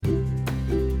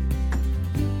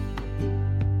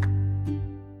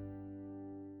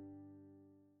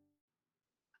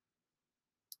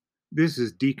This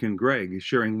is Deacon Greg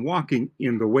sharing Walking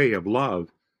in the Way of Love,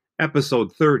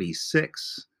 episode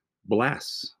 36.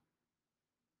 Bless.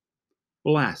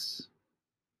 Bless.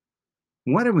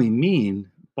 What do we mean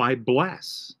by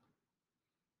bless?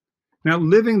 Now,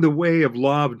 living the way of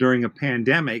love during a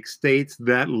pandemic states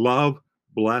that love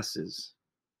blesses.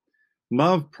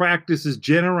 Love practices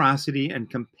generosity and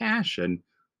compassion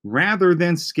rather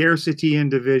than scarcity and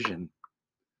division.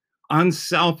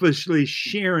 Unselfishly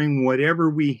sharing whatever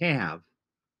we have,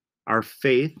 our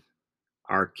faith,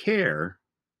 our care,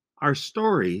 our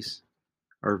stories,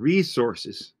 our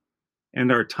resources,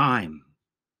 and our time.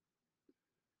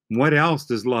 What else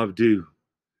does love do?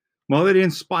 Well, it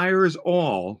inspires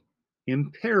all,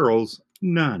 imperils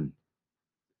none.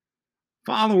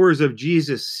 Followers of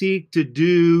Jesus seek to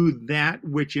do that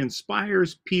which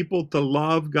inspires people to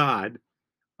love God,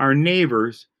 our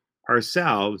neighbors,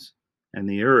 ourselves, and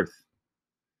the earth.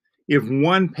 If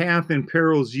one path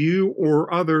imperils you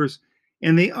or others,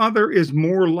 and the other is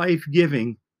more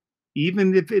life-giving,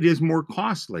 even if it is more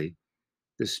costly,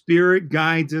 the Spirit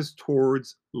guides us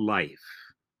towards life.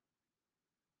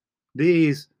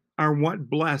 These are what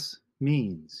bless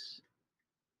means.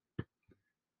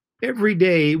 Every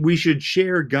day we should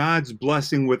share God's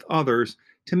blessing with others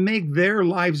to make their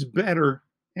lives better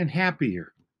and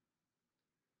happier.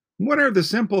 What are the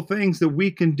simple things that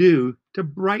we can do to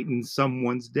brighten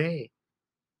someone's day?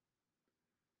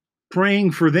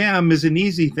 Praying for them is an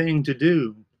easy thing to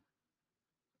do.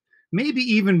 Maybe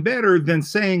even better than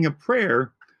saying a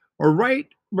prayer, or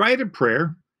write a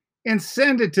prayer and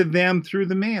send it to them through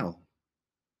the mail.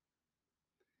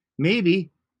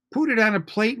 Maybe put it on a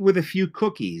plate with a few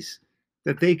cookies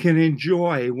that they can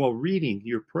enjoy while reading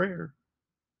your prayer.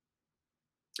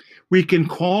 We can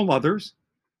call others,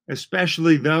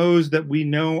 especially those that we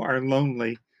know are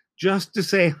lonely, just to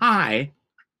say hi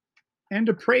and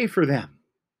to pray for them.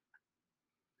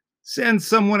 Send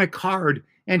someone a card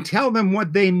and tell them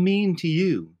what they mean to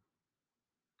you,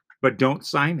 but don't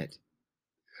sign it.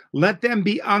 Let them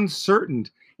be uncertain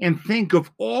and think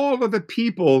of all of the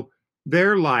people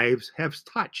their lives have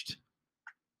touched.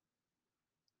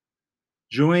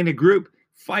 Join a group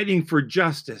fighting for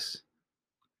justice.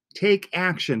 Take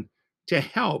action to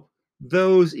help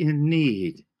those in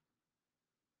need.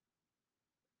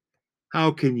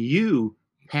 How can you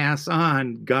pass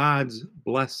on God's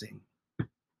blessing?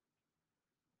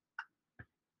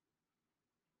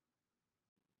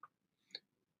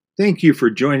 Thank you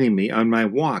for joining me on my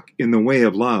walk in the way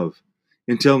of love.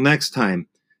 Until next time,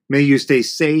 may you stay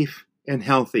safe and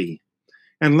healthy,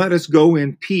 and let us go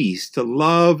in peace to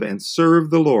love and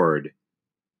serve the Lord.